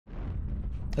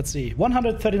Let's see.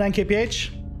 139 kph.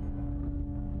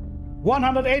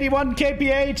 181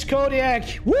 kph,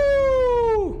 Kodiak!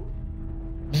 Woo!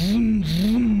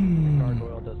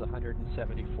 Gargoyle does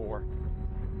 174.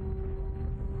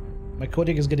 My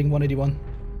Kodiak is getting 181.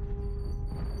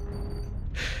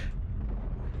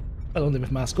 Well, only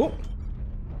with mask. Oh!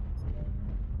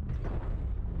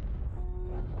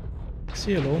 Is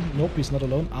he alone? Nope, he's not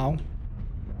alone. Ow.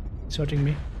 He's hurting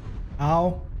me.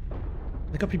 Ow.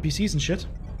 They got PPCs and shit.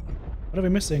 What are we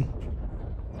missing?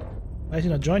 Why is he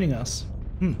not joining us?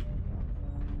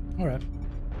 Alright.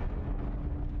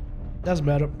 That's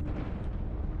better.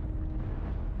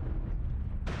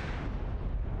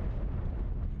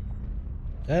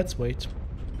 Let's wait.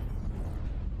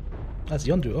 That's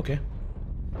Yondu, okay.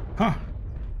 Huh.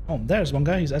 Oh, there's one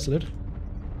guy, he's exited.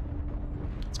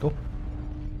 Let's go.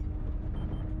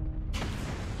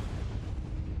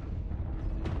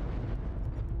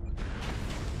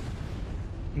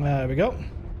 There we go.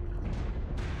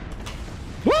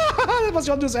 That was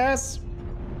Yondu's ass!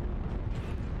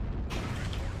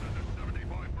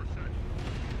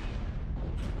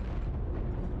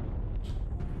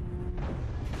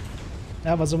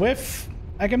 That was a whiff.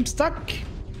 I'm stuck.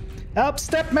 Help,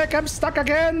 step mech, I'm stuck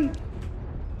again.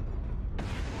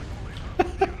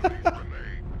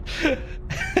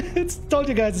 It's told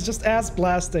you guys, it's just ass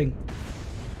blasting.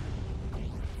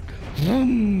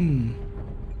 Vroom.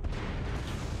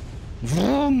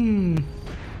 Vroom.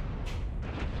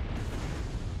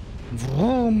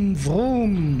 Vroom,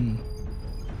 vroom.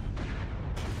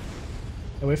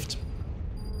 I whiffed.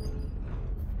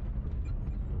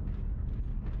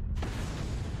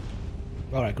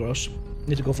 Alright, gross.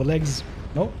 Need to go for legs.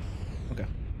 No? Okay.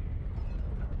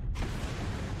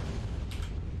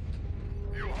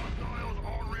 You hostiles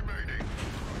are remaining.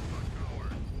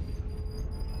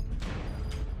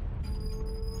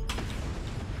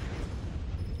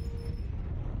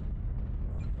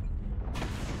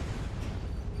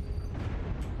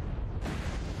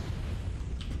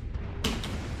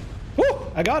 Woo!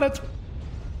 I got it!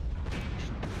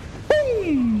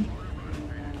 Boom!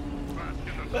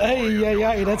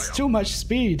 Hey, that's too much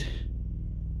speed.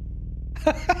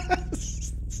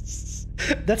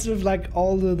 That's with like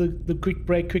all the quick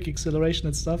break, quick acceleration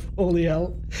and stuff. Holy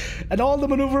hell. And all the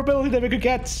maneuverability that we could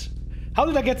get. How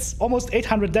did I get almost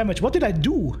 800 damage? What did I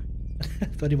do?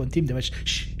 31 team damage.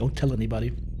 Shh, don't tell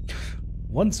anybody.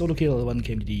 One solo kill, one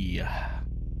KMD.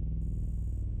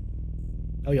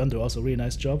 Oh, Yondu also really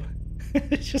nice job.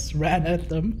 Just ran at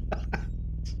them.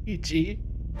 GG.